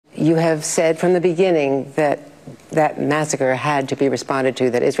you have said from the beginning that that massacre had to be responded to,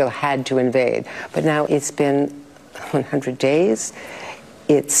 that Israel had to invade. But now it's been 100 days.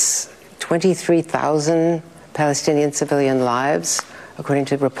 It's 23,000 Palestinian civilian lives, according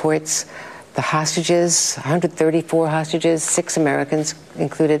to reports. The hostages, 134 hostages, 6 Americans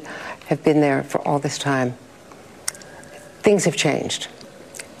included, have been there for all this time. Things have changed.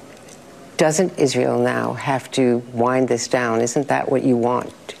 Doesn't Israel now have to wind this down? Isn't that what you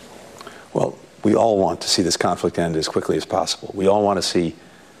want? Well, we all want to see this conflict end as quickly as possible. We all want to see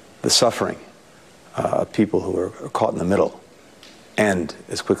the suffering of people who are caught in the middle end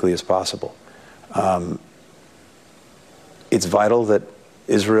as quickly as possible. It's vital that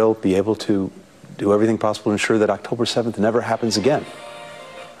Israel be able to do everything possible to ensure that October 7th never happens again.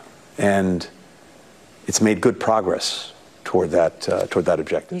 And it's made good progress toward that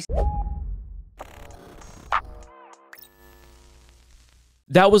objective.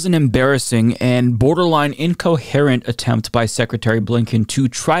 That was an embarrassing and borderline incoherent attempt by Secretary Blinken to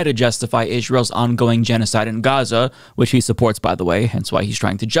try to justify Israel's ongoing genocide in Gaza, which he supports, by the way, hence why he's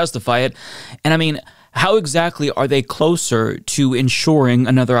trying to justify it. And I mean, how exactly are they closer to ensuring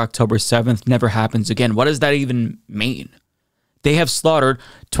another October 7th never happens again? What does that even mean? They have slaughtered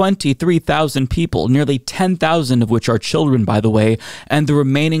 23,000 people, nearly 10,000 of which are children, by the way, and the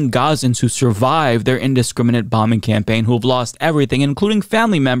remaining Gazans who survived their indiscriminate bombing campaign, who have lost everything, including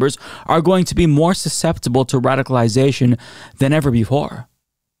family members, are going to be more susceptible to radicalization than ever before.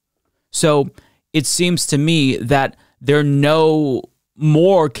 So it seems to me that they're no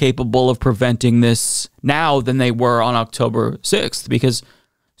more capable of preventing this now than they were on October 6th, because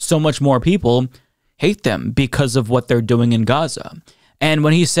so much more people hate them because of what they're doing in Gaza. And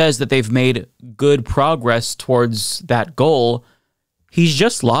when he says that they've made good progress towards that goal, he's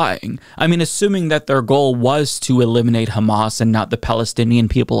just lying. I mean, assuming that their goal was to eliminate Hamas and not the Palestinian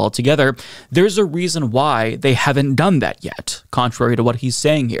people altogether, there's a reason why they haven't done that yet, contrary to what he's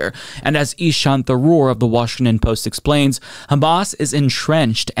saying here. And as Ishan Tharoor of the Washington Post explains, Hamas is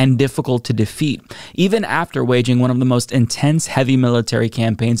entrenched and difficult to defeat. Even after waging one of the most intense heavy military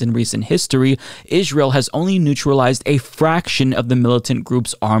campaigns in recent history, Israel has only neutralized a fraction of the militant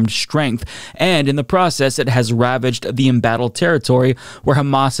group's armed strength. And in the process, it has ravaged the embattled territory where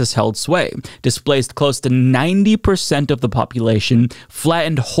Hamas has held sway, displaced close to 90% of the population,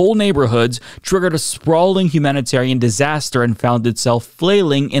 flattened whole neighborhoods, triggered a sprawling humanitarian disaster, and found itself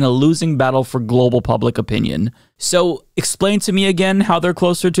flailing in a losing battle for global public opinion. So, explain to me again how they're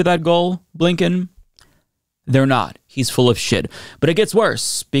closer to that goal, Blinken? They're not. He's full of shit. But it gets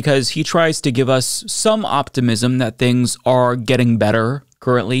worse, because he tries to give us some optimism that things are getting better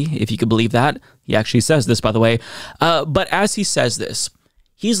currently, if you could believe that. He actually says this, by the way. But as he says this,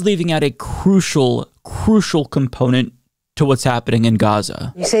 he's leaving out a crucial component to what's happening in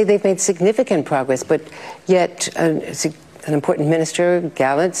Gaza. You say they've made significant progress, but yet an important minister,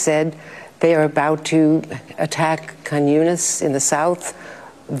 Gallant, said they are about to attack Khan Yunis in the south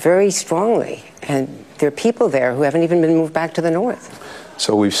very strongly. And there are people there who haven't even been moved back to the north.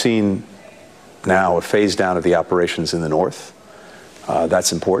 So we've seen now a phase down of the operations in the north.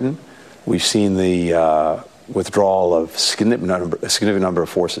 That's important. We've seen the withdrawal of a significant number of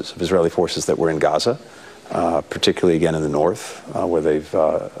forces, of Israeli forces that were in Gaza, particularly again in the north, where they've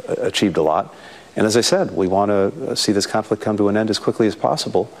achieved a lot. And as I said, we want to see this conflict come to an end as quickly as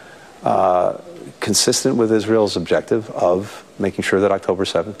possible, consistent with Israel's objective of making sure that October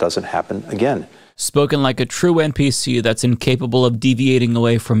 7th doesn't happen again. Spoken like a true NPC that's incapable of deviating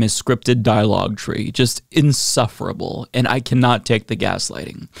away from his scripted dialogue tree. Just insufferable, and I cannot take the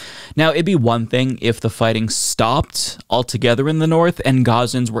gaslighting. Now, it'd be one thing if the fighting stopped altogether in the north and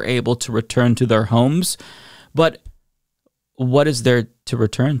Gazans were able to return to their homes, but what is there to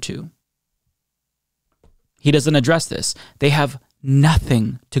return to? He doesn't address this. They have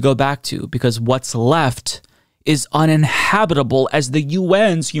nothing to go back to because what's left is uninhabitable, as the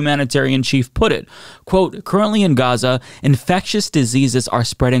UN's humanitarian chief put it. Quote, currently in Gaza, infectious diseases are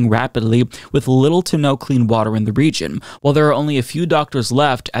spreading rapidly with little to no clean water in the region. While there are only a few doctors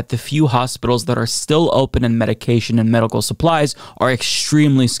left at the few hospitals that are still open, and medication and medical supplies are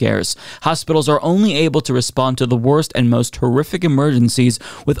extremely scarce. Hospitals are only able to respond to the worst and most horrific emergencies,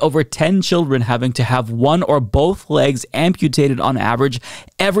 with over 10 children having to have one or both legs amputated on average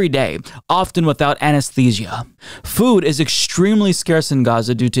every day, often without anesthesia. Food is extremely scarce in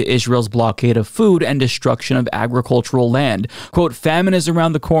Gaza due to Israel's blockade of food and destruction of agricultural land. Quote, famine is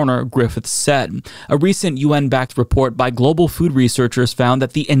around the corner, Griffiths said. A recent UN-backed report by global food researchers found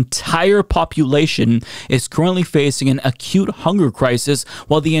that the entire population is currently facing an acute hunger crisis,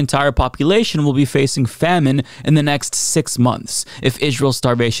 while the entire population will be facing famine in the next 6 months if Israel's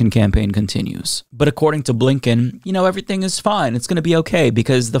starvation campaign continues. But according to Blinken, everything is fine. It's going to be okay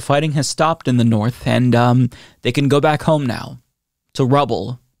because the fighting has stopped in the north and they can go back home now to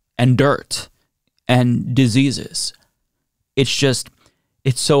rubble and dirt and diseases.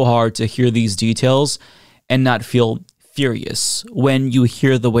 It's so hard to hear these details and not feel furious when you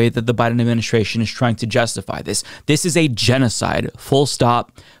hear the way that the Biden administration is trying to justify this. This is a genocide, full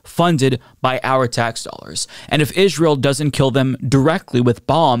stop, funded by our tax dollars. And if Israel doesn't kill them directly with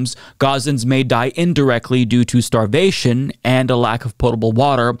bombs, Gazans may die indirectly due to starvation and a lack of potable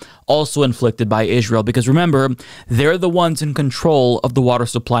water, also inflicted by Israel. Because remember, they're the ones in control of the water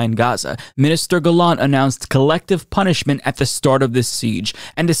supply in Gaza. Minister Gallant announced collective punishment at the start of this siege.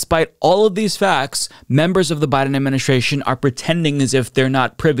 And despite all of these facts, members of the Biden administration are pretending as if they're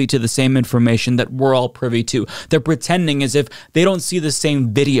not privy to the same information that we're all privy to. They're pretending as if they don't see the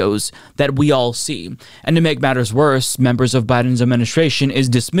same videos that we all see. And to make matters worse, members of Biden's administration is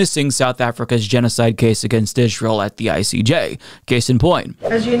dismissing South Africa's genocide case against Israel at the ICJ. Case in point.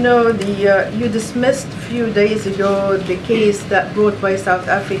 As you know, you dismissed a few days ago the case that brought by South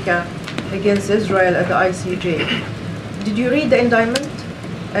Africa against Israel at the ICJ. Did you read the indictment?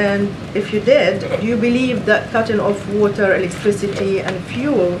 And if you did, do you believe that cutting off water, electricity, and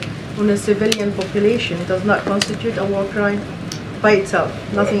fuel on a civilian population does not constitute a war crime by itself,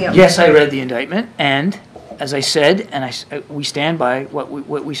 nothing else? Yes, I read the indictment, and as I said, and we stand by what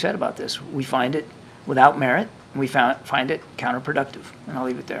we said about this. We find it without merit, and we find it counterproductive, and I'll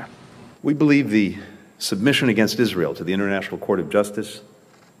leave it there. We believe the submission against Israel to the International Court of Justice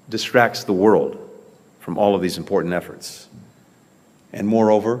distracts the world from all of these important efforts. And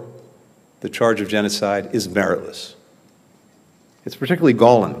moreover, the charge of genocide is meritless. It's particularly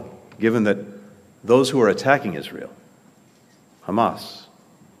galling, given that those who are attacking Israel, Hamas,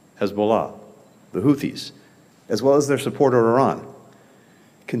 Hezbollah, the Houthis, as well as their supporter Iran,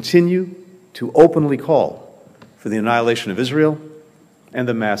 continue to openly call for the annihilation of Israel and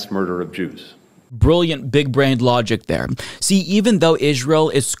the mass murder of Jews. Brilliant big-brained logic there. See, even though Israel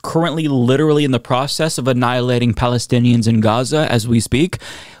is currently literally in the process of annihilating Palestinians in Gaza as we speak,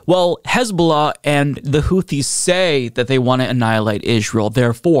 well, Hezbollah and the Houthis say that they want to annihilate Israel.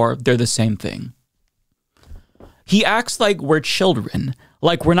 Therefore, they're the same thing. He acts like we're children,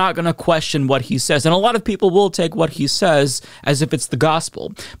 like we're not going to question what he says. And a lot of people will take what he says as if it's the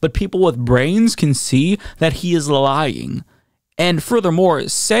gospel. But people with brains can see that he is lying. And furthermore,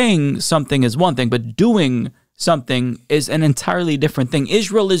 saying something is one thing, but doing something is an entirely different thing.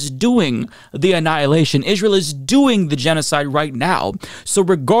 Israel is doing the annihilation. Israel is doing the genocide right now. So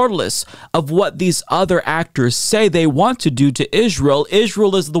regardless of what these other actors say they want to do to Israel,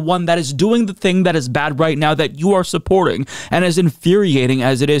 Israel is the one that is doing the thing that is bad right now that you are supporting. And as infuriating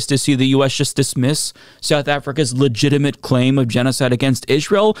as it is to see the U.S. just dismiss South Africa's legitimate claim of genocide against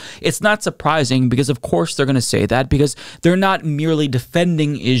Israel, it's not surprising because of course they're going to say that because they're not merely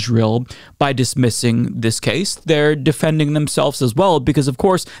defending Israel by dismissing this case. They're defending themselves as well because, of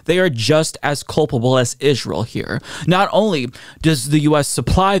course, they are just as culpable as Israel here. Not only does the U.S.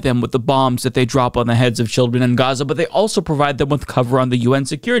 supply them with the bombs that they drop on the heads of children in Gaza, but they also provide them with cover on the UN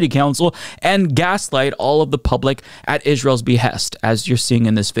Security Council and gaslight all of the public at Israel's behest, as you're seeing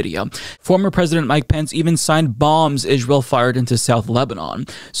in this video. Former President Mike Pence even signed bombs Israel fired into South Lebanon.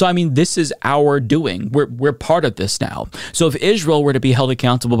 So, I mean, this is our doing. We're part of this now. So if Israel were to be held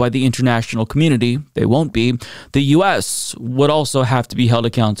accountable by the international community, they won't be. The U.S. would also have to be held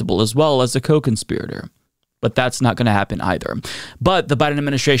accountable as well as a co-conspirator. But that's not going to happen either. But the Biden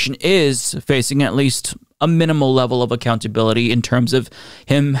administration is facing at least a minimal level of accountability in terms of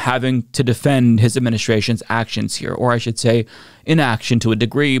him having to defend his administration's actions here, or I should say inaction to a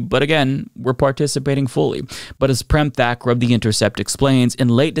degree, but again, we're participating fully. But as Prem Thacker of The Intercept explains, in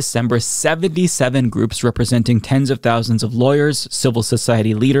late December, 77 groups representing tens of thousands of lawyers, civil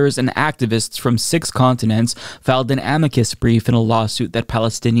society leaders, and activists from 6 continents filed an amicus brief in a lawsuit that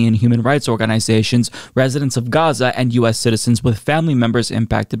Palestinian human rights organizations, residents of Gaza, and U.S. citizens with family members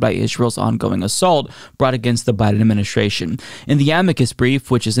impacted by Israel's ongoing assault brought against the Biden administration. In the amicus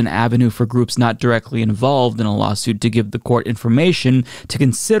brief, which is an avenue for groups not directly involved in a lawsuit to give the court information information to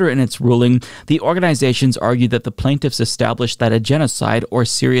consider in its ruling, the organizations argue that the plaintiffs established that a genocide or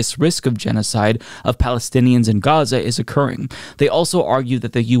serious risk of genocide of Palestinians in Gaza is occurring. They also argue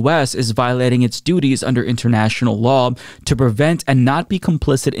that the U.S. is violating its duties under international law to prevent and not be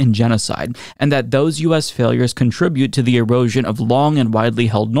complicit in genocide, and that those U.S. failures contribute to the erosion of long and widely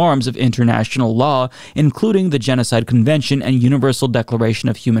held norms of international law, including the Genocide Convention and Universal Declaration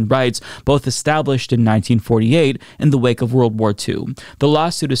of Human Rights, both established in 1948 in the wake of World War II. The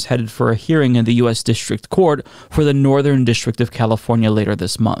lawsuit is headed for a hearing in the U.S. District Court for the Northern District of California later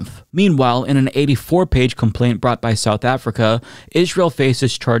this month. Meanwhile, in an 84-page complaint brought by South Africa, Israel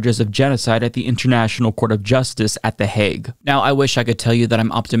faces charges of genocide at the International Court of Justice at The Hague. Now, I wish I could tell you that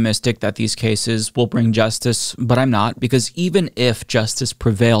I'm optimistic that these cases will bring justice, but I'm not, because even if justice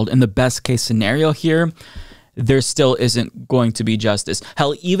prevailed in the best case scenario here, there still isn't going to be justice.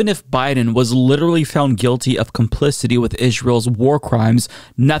 Hell, even if Biden was literally found guilty of complicity with Israel's war crimes,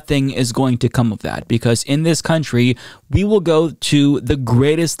 nothing is going to come of that, because in this country, we will go to the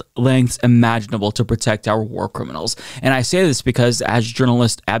greatest lengths imaginable to protect our war criminals. And I say this because, as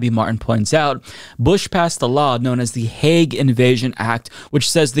journalist Abby Martin points out, Bush passed a law known as the Hague Invasion Act,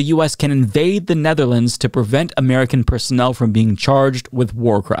 which says the U.S. can invade the Netherlands to prevent American personnel from being charged with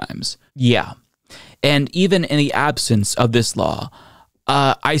war crimes. Yeah. And even in the absence of this law,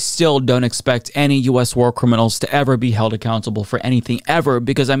 I still don't expect any U.S. war criminals to ever be held accountable for anything ever,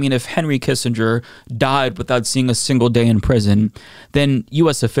 because, I mean, if Henry Kissinger died without seeing a single day in prison, then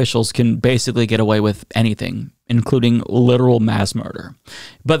U.S. officials can basically get away with anything, including literal mass murder.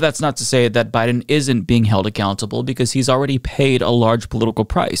 But that's not to say that Biden isn't being held accountable, because he's already paid a large political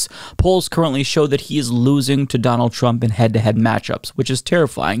price. Polls currently show that he is losing to Donald Trump in head-to-head matchups, which is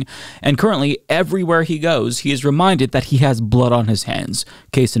terrifying. And currently, everywhere he goes, he is reminded that he has blood on his hands.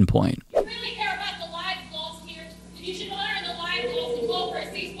 Case in point. You really care about the lives lost here, and you should honor the lives lost and call for a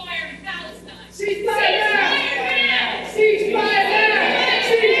ceasefire in Palestine. Ceasefire now! Ceasefire now!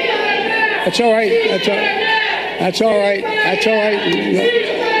 Ceasefire now! That's all right. That's all right. That's all right. That's all right.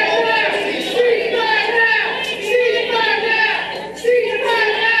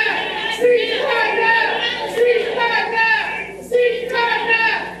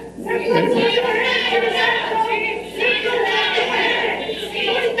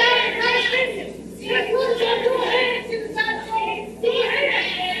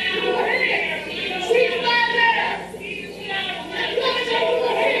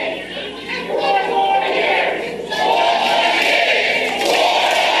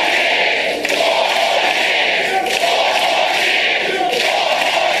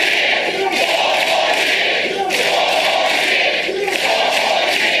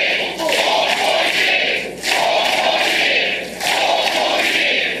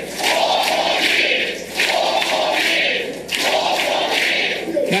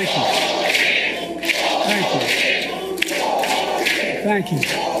 Thank you.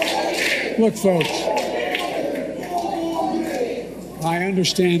 Look, folks, I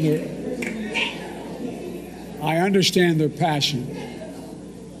understand their passion,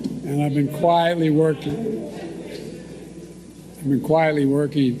 and I've been quietly working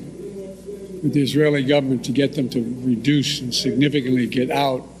with the Israeli government to get them to reduce and significantly get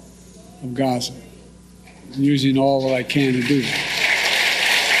out of Gaza. I'm using all that I can to do that.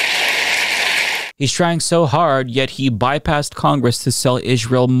 He's trying so hard, yet he bypassed Congress to sell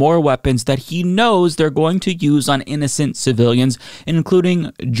Israel more weapons that he knows they're going to use on innocent civilians,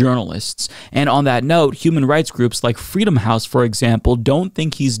 including journalists. And on that note, human rights groups like Freedom House, for example, don't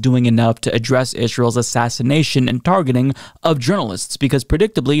think he's doing enough to address Israel's assassination and targeting of journalists, because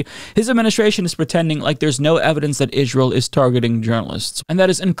predictably, his administration is pretending like there's no evidence that Israel is targeting journalists. And that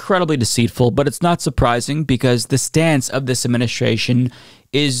is incredibly deceitful, but it's not surprising, because the stance of this administration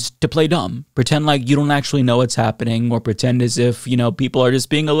is to play dumb, pretend like you don't actually know what's happening, or pretend as if, people are just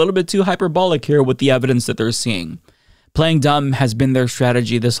being a little bit too hyperbolic here with the evidence that they're seeing. Playing dumb has been their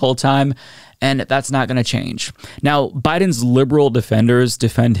strategy this whole time, and that's not going to change. Now, Biden's liberal defenders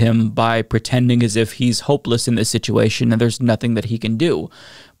defend him by pretending as if he's hopeless in this situation and there's nothing that he can do.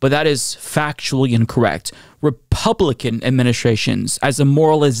 But that is factually incorrect. Republican administrations, as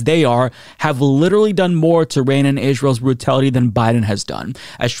immoral as they are, have literally done more to rein in Israel's brutality than Biden has done.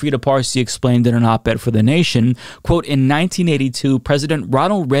 As Shrita Parsi explained in an op-ed for The Nation, quote, in 1982, President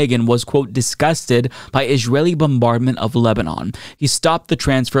Ronald Reagan was, quote, disgusted by Israeli bombardment of Lebanon. He stopped the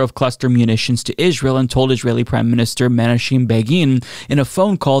transfer of cluster munitions to Israel and told Israeli Prime Minister Menachem Begin in a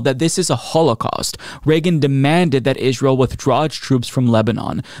phone call that this is a Holocaust. Reagan demanded that Israel withdraw its troops from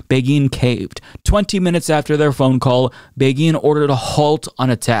Lebanon. Begin caved. 20 minutes after their phone call, Begin ordered a halt on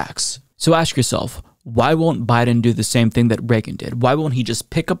attacks. So ask yourself, why won't Biden do the same thing that Reagan did? Why won't he just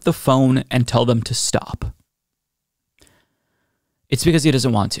pick up the phone and tell them to stop? It's because he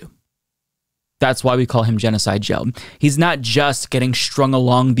doesn't want to. That's why we call him Genocide Joe. He's not just getting strung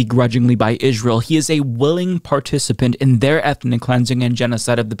along begrudgingly by Israel. He is a willing participant in their ethnic cleansing and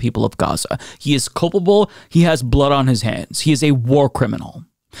genocide of the people of Gaza. He is culpable. He has blood on his hands. He is a war criminal.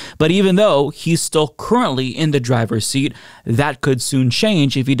 But even though he's still currently in the driver's seat, that could soon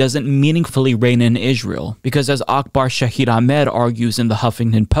change if he doesn't meaningfully rein in Israel. Because as Akbar Shahid Ahmed argues in the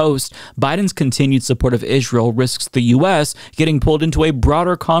Huffington Post, Biden's continued support of Israel risks the U.S. getting pulled into a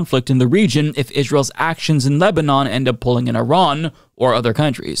broader conflict in the region if Israel's actions in Lebanon end up pulling in Iran or other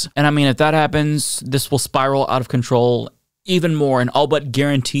countries. And I mean, if that happens, this will spiral out of control even more and all but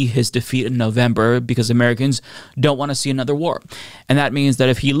guarantee his defeat in November because Americans don't want to see another war. And that means that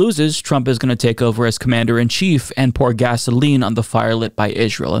if he loses, Trump is going to take over as commander-in-chief and pour gasoline on the fire lit by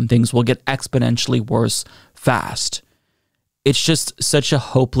Israel, and things will get exponentially worse fast. It's just such a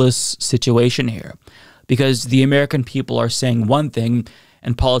hopeless situation here because the American people are saying one thing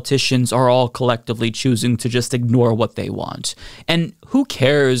and politicians are all collectively choosing to just ignore what they want. And who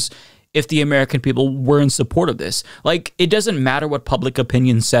cares if the American people were in support of this? Like, it doesn't matter what public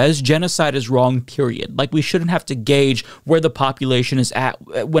opinion says. Genocide is wrong, period. Like, we shouldn't have to gauge where the population is at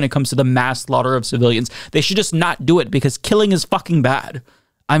when it comes to the mass slaughter of civilians. They should just not do it because killing is fucking bad.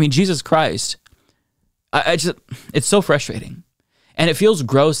 I mean, Jesus Christ. It's so frustrating. And it feels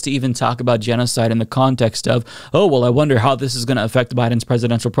gross to even talk about genocide in the context of, oh, well, I wonder how this is going to affect Biden's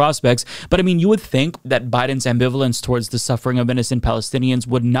presidential prospects. But I mean, you would think that Biden's ambivalence towards the suffering of innocent Palestinians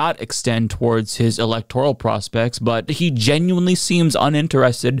would not extend towards his electoral prospects, but he genuinely seems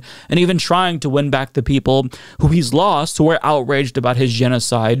uninterested in even trying to win back the people who he's lost, who are outraged about his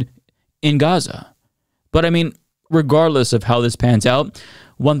genocide in Gaza. But I mean, regardless of how this pans out,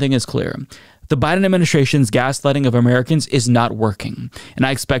 one thing is clear. The Biden administration's gaslighting of Americans is not working, and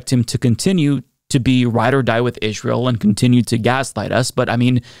I expect him to continue to be ride or die with Israel and continue to gaslight us. But I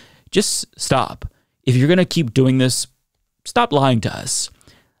mean, just stop. If you're going to keep doing this, stop lying to us.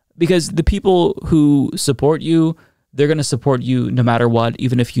 Because the people who support you, they're going to support you no matter what,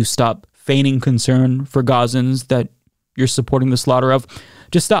 even if you stop feigning concern for Gazans that you're supporting the slaughter of.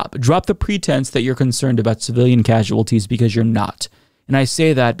 Just stop. Drop the pretense that you're concerned about civilian casualties because you're not. And I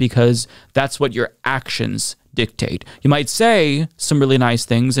say that because that's what your actions dictate. You might say some really nice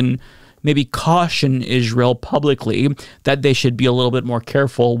things and maybe caution Israel publicly that they should be a little bit more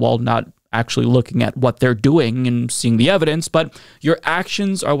careful while not actually looking at what they're doing and seeing the evidence. But your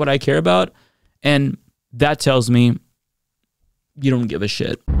actions are what I care about. And that tells me you don't give a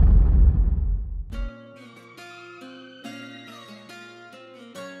shit.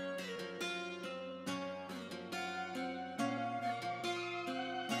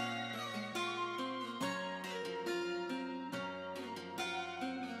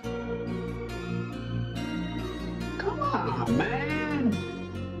 Man.